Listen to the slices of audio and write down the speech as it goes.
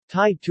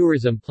Thai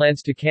Tourism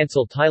plans to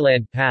cancel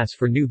Thailand Pass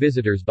for new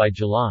visitors by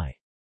July.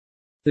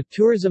 The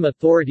Tourism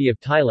Authority of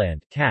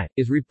Thailand (TAT)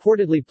 is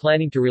reportedly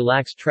planning to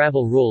relax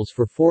travel rules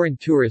for foreign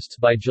tourists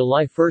by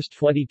July 1,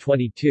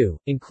 2022,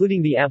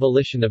 including the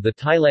abolition of the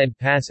Thailand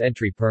Pass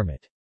entry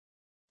permit.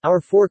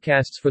 Our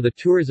forecasts for the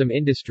tourism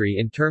industry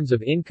in terms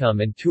of income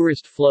and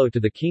tourist flow to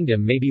the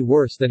kingdom may be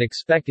worse than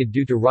expected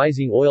due to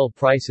rising oil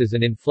prices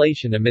and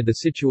inflation amid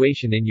the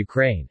situation in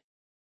Ukraine.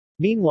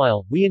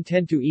 Meanwhile, we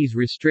intend to ease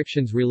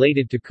restrictions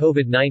related to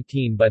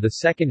COVID-19 by the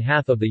second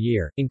half of the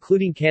year,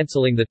 including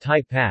canceling the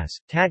Thai Pass,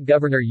 TAT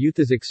Governor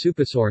Yuthasuk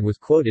Supasorn was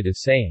quoted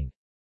as saying.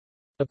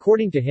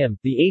 According to him,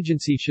 the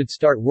agency should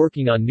start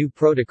working on new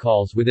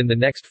protocols within the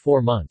next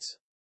 4 months.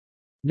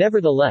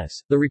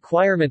 Nevertheless, the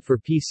requirement for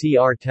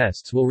PCR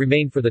tests will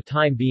remain for the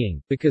time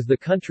being, because the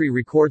country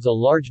records a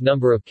large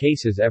number of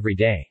cases every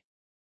day.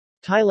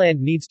 Thailand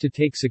needs to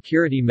take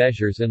security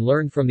measures and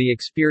learn from the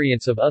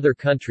experience of other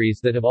countries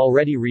that have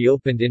already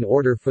reopened in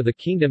order for the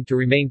kingdom to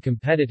remain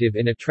competitive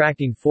in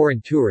attracting foreign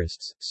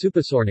tourists,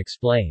 Supasorn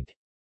explained.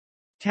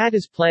 TAT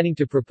is planning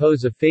to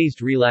propose a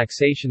phased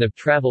relaxation of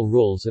travel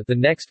rules at the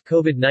next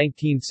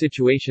COVID-19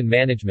 Situation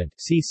Management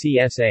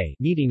 (CCSA)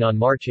 meeting on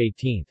March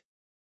 18.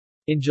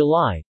 In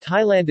July,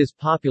 Thailand is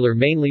popular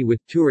mainly with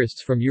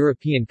tourists from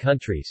European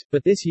countries,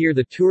 but this year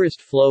the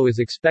tourist flow is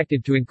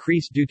expected to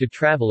increase due to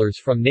travelers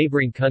from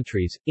neighboring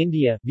countries,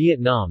 India,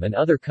 Vietnam and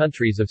other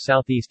countries of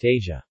Southeast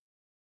Asia.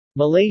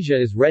 Malaysia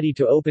is ready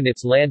to open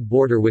its land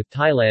border with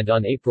Thailand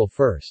on April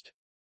 1.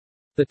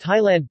 The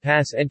Thailand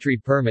Pass entry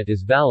permit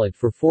is valid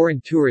for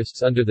foreign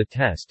tourists under the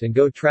Test and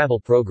Go travel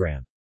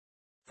program.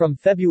 From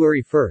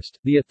February 1,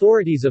 the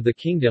authorities of the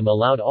kingdom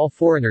allowed all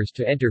foreigners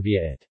to enter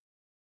via it.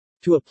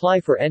 To apply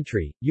for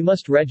entry, you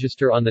must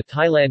register on the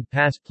Thailand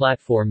Pass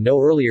platform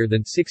no earlier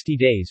than 60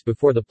 days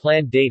before the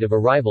planned date of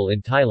arrival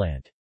in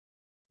Thailand.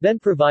 Then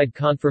provide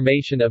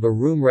confirmation of a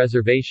room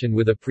reservation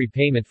with a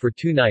prepayment for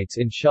 2 nights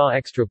in Shaw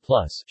Extra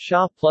Plus,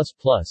 Shaw Plus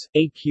Plus,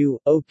 AQ,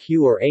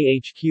 OQ or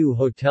AHQ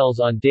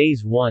hotels on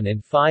days 1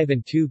 and 5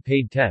 and 2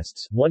 paid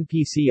tests, 1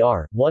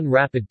 PCR, 1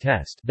 rapid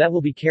test, that will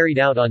be carried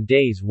out on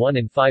days 1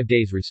 and 5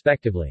 days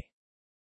respectively.